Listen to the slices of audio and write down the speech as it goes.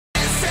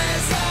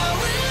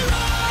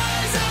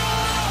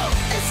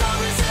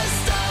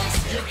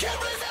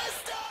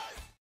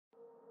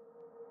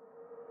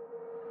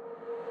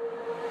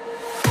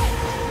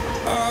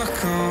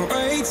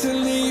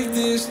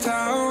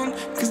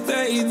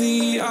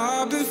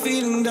I've been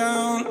feeling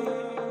down.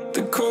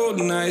 The cold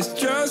nights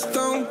just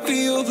don't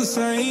feel the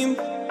same.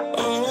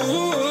 Oh,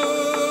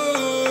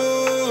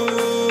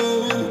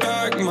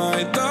 like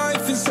my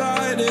life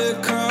inside a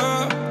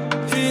car.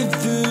 Hit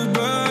the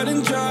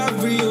button,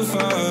 drive real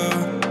far.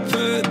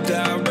 Put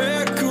that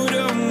record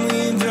on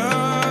me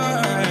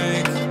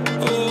like,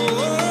 oh,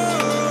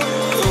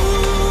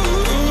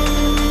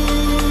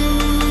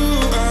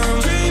 I'm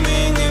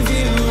dreaming of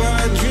you.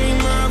 I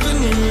dream of a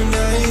new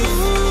day.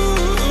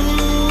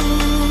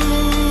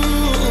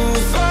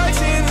 Fight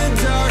in the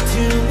dark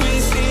till we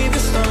see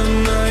the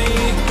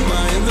sunlight.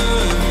 My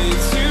love,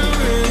 it's you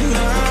and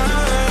I.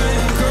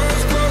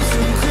 Close, close,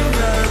 and could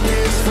light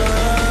this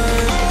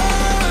fire.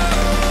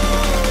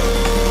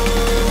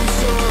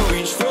 So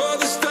reach for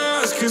the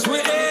stars, 'cause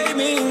we're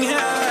aiming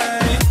high.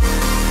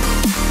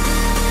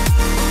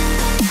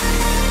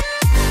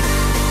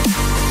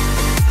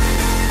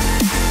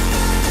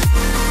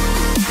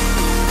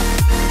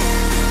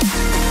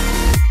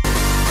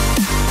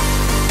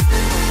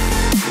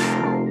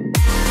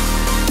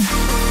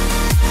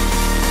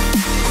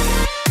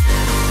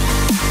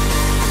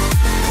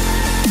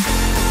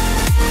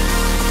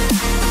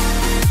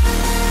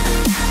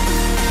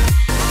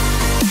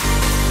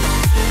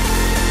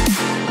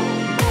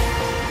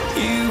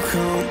 You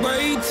can't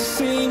wait to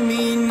see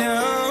me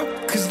now,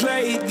 'cause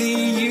lately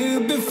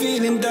you've been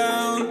feeling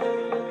down.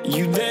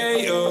 You lay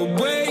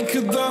awake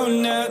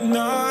alone at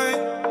night.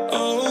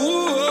 Oh,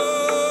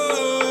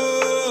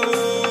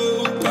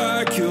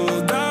 like your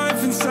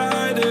life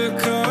inside a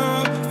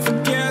car.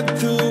 Forget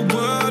the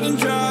world and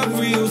drive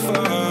real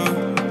far.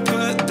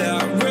 Put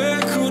that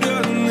record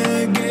on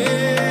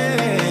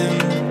again.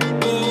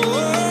 Oh,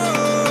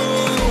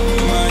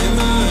 my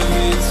love,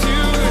 it's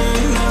you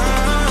and I.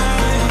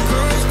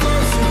 Close,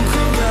 close, and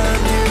could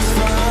light this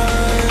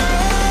fire.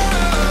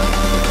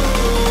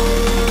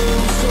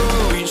 So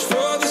reach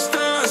for the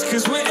stars,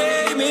 'cause we're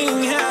aiming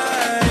high.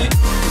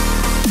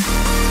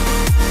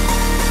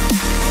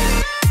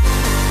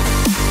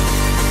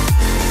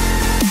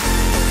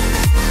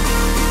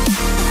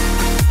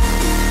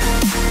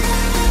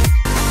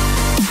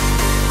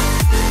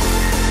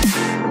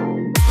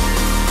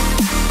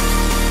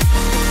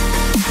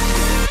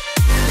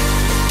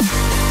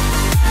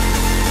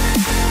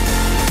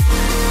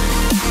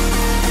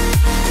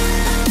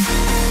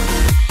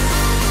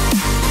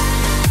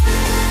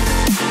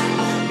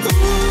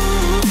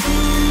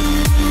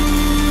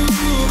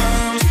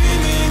 I'm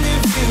dreaming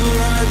of you.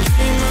 I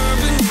dream of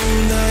a new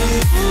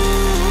night.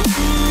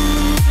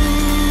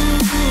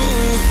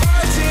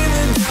 Fight in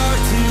the dark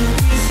till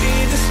we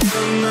see the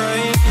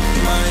sunlight.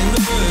 My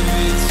love,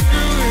 it's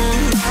you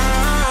and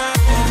I.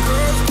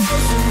 Close,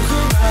 close, and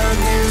could light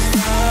this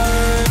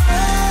fire.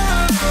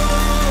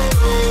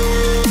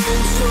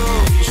 So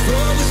reach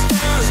for the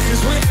stars,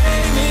 'cause we're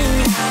aiming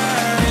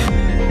high.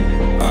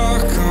 I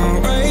can't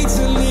wait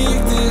to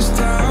leave this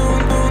town.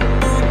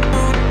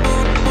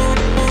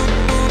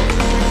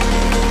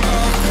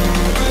 I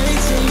can't wait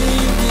to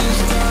leave this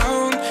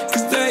town,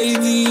 'cause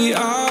lately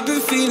I've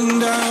been feeling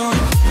down.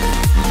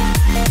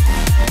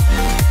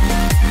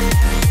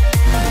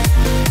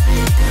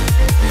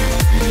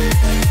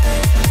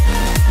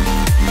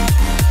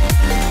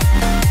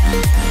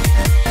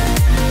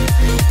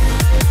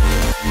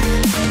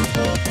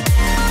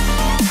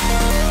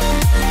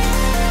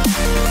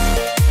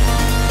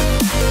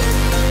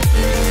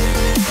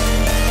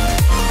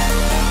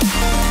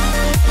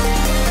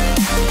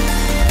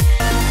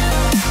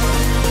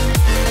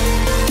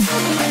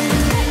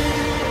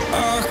 I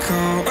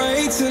can't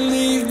wait to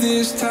leave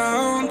this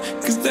town,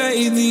 'cause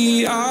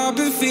lately I've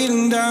been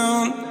feeling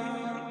down.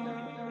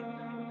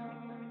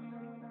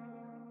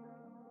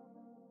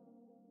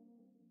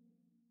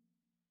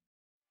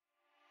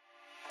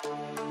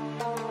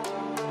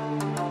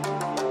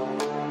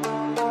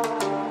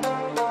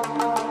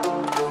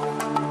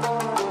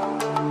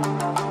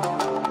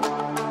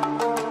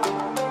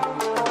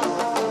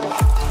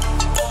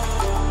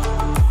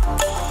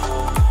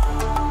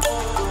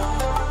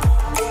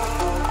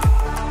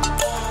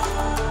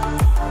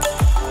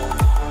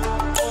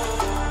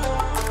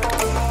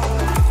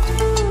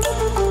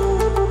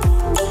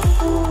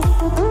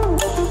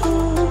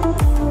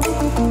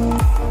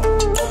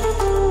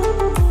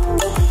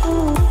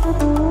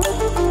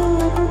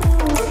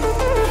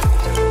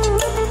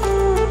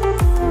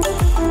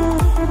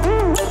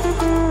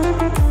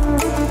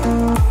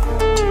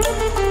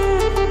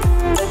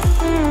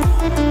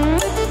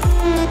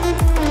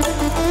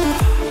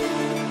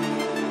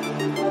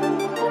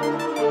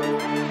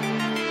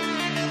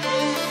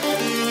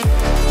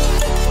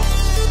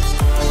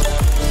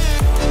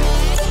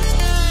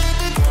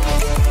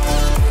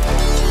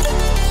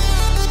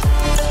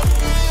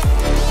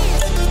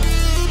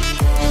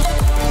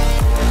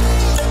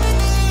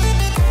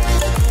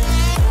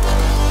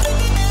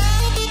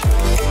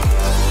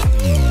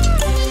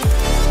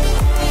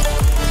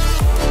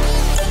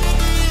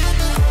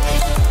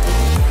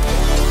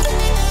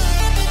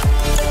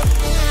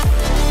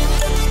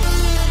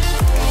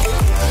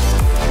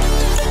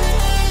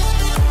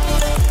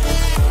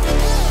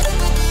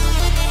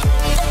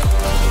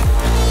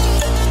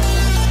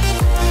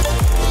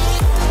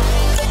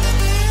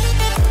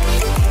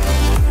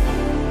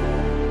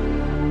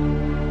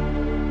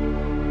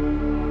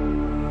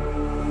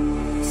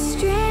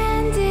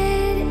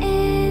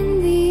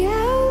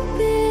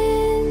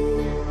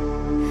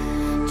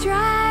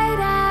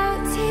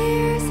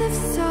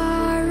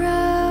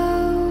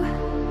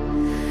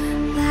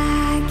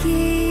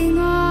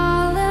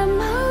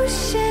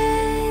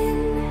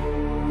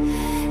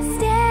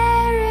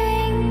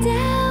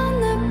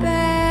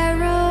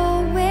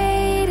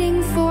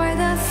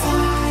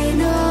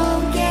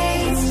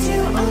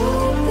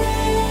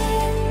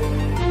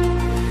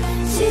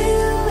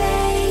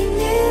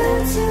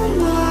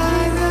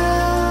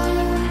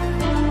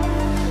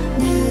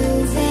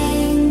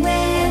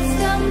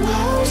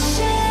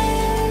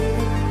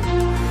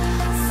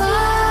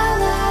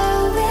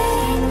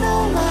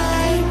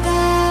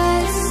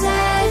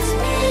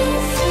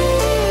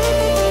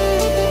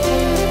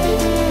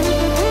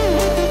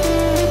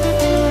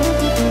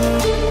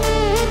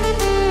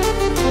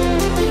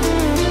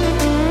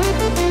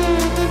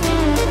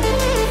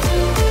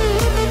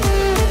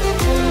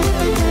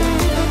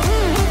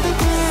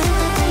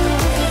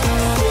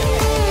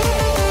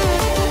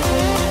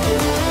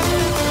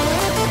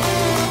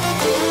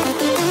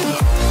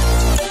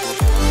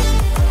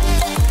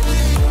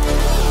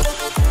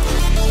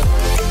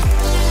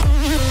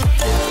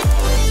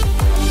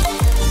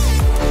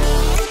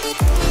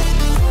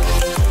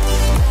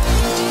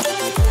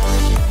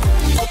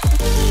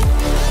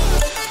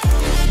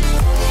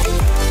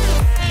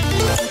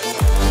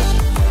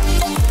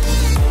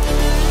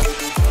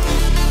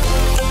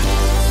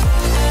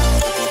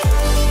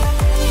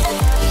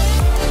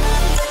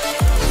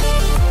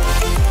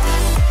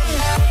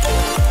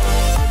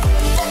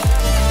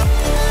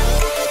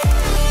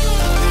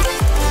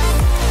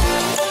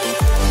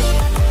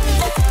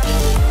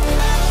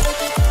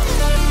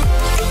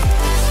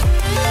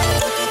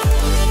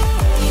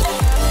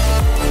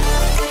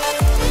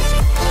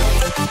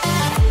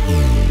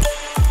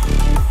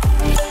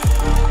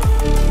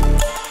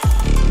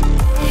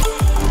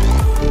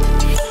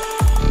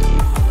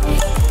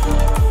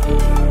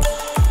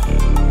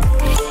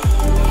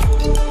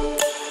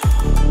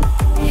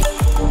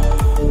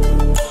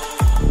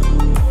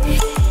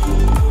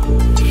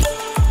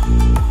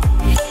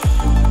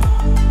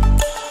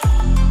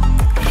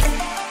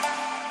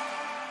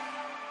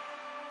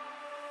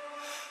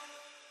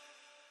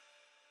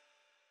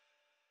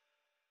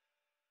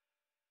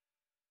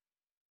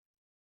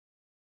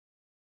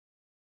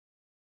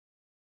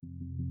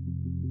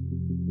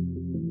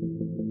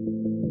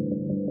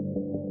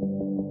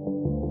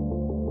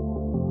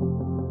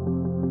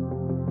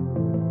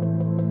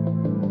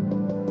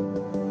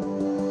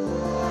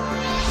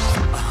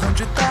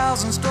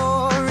 1,000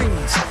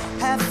 stories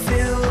have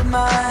filled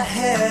my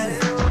head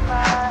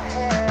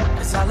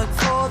as I look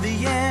for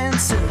the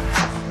answers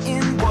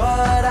in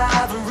what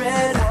I've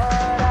read,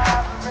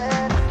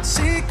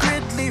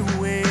 secretly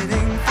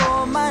waiting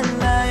for my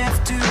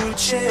life to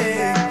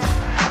change.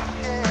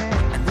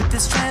 And with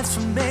this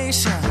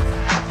transformation,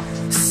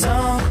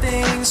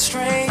 something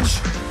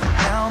strange.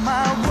 Now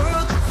my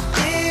world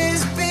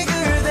is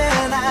bigger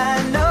than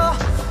I know.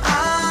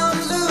 I'm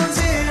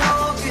losing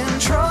all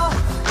control.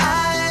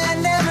 I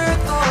never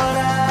thought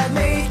I'd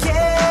make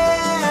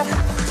it.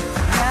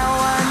 Now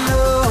I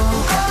know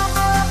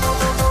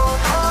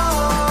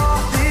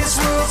this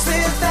world's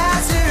been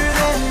faster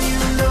than you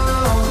know.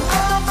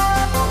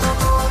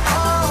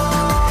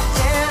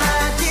 And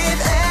I'd give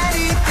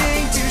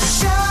anything to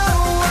show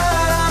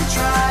what I'm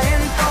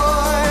trying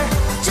for,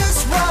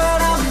 just what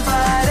I'm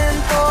fighting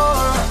for.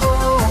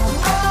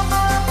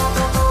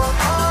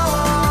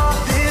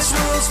 This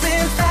world's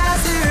been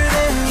faster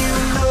than you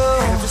know.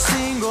 Every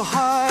single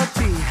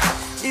heartbeat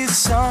is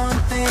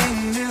something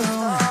new.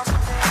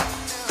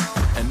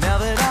 And now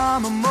that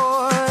I'm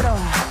immortal,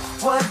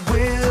 what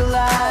will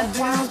I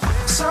do?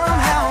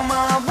 Somehow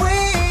my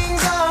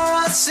wings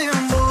are a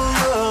symbol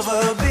of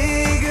a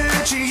bigger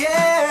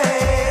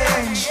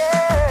change.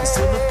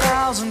 Still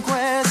 1,000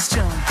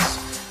 questions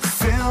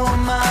fill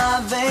my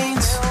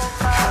veins,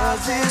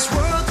 'cause this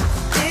world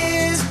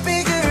is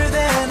bigger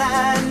than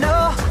I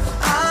know.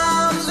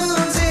 I'm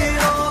losing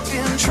all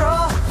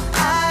control.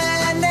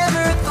 I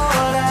never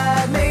thought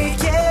I'd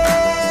make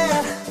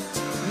it.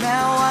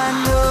 Now I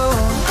know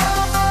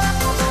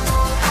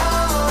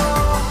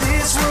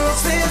this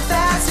world's been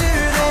faster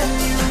than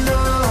you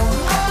know.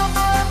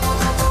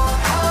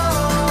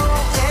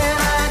 And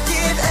I'd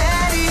give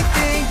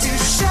anything to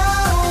show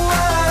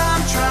what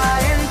I'm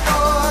trying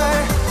for,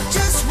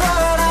 just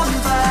what I'm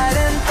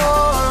fighting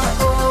for.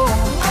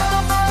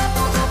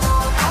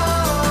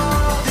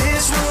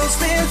 This world's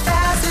been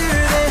faster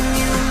than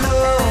you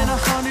know. In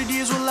 100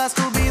 years will I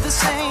still be the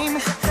same?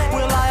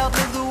 Will I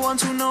outlive the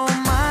ones who know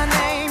my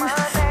name?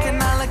 Can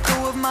I let go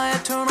of my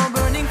eternal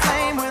burning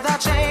flame?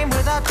 Without shame,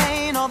 without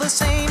pain, all the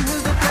same,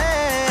 who's to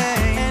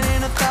blame? And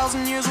in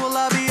 1,000 years will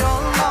I be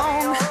all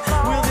alone?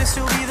 Will this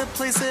still be the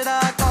place that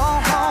I call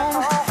home?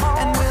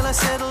 And will I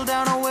settle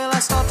down or will I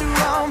start to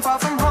roam? Far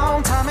from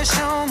home, time has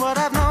shown what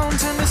I've known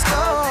turned to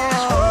stone.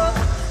 This world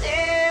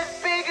is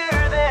bigger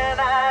than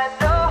I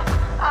know.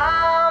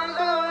 I'm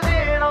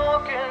losing all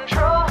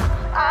control.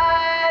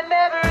 I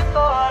never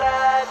thought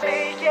I'd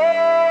make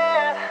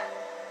it.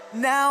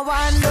 Now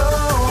I know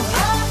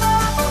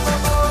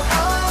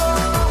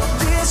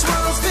this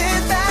world's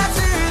been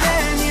faster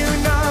than you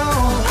know.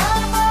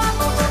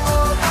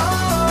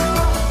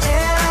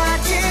 And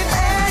I'd give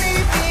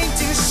anything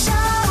to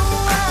show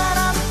what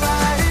I'm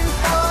fighting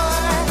for,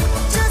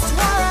 just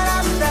what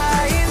I'm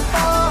dying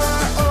for.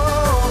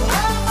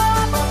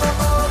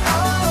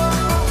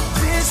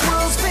 This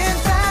world's been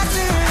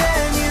faster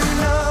than you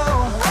know.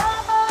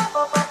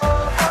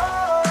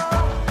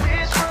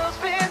 This world's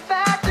been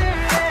faster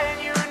than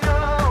you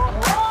know.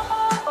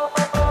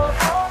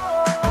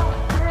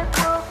 This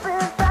world's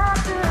been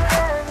faster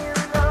than you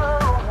know.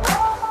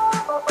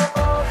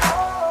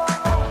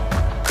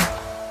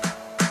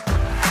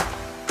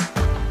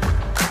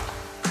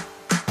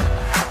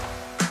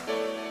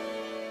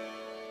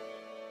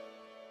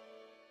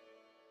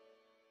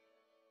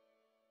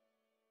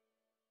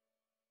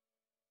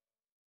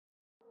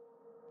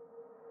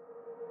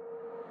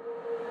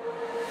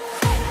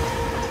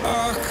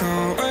 I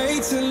can't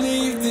wait to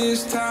leave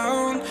this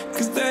town,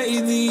 'cause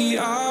lately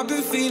I've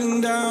been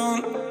feeling down.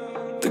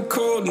 The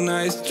cold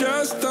nights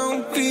just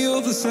don't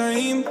feel the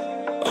same.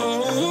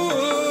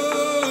 Oh,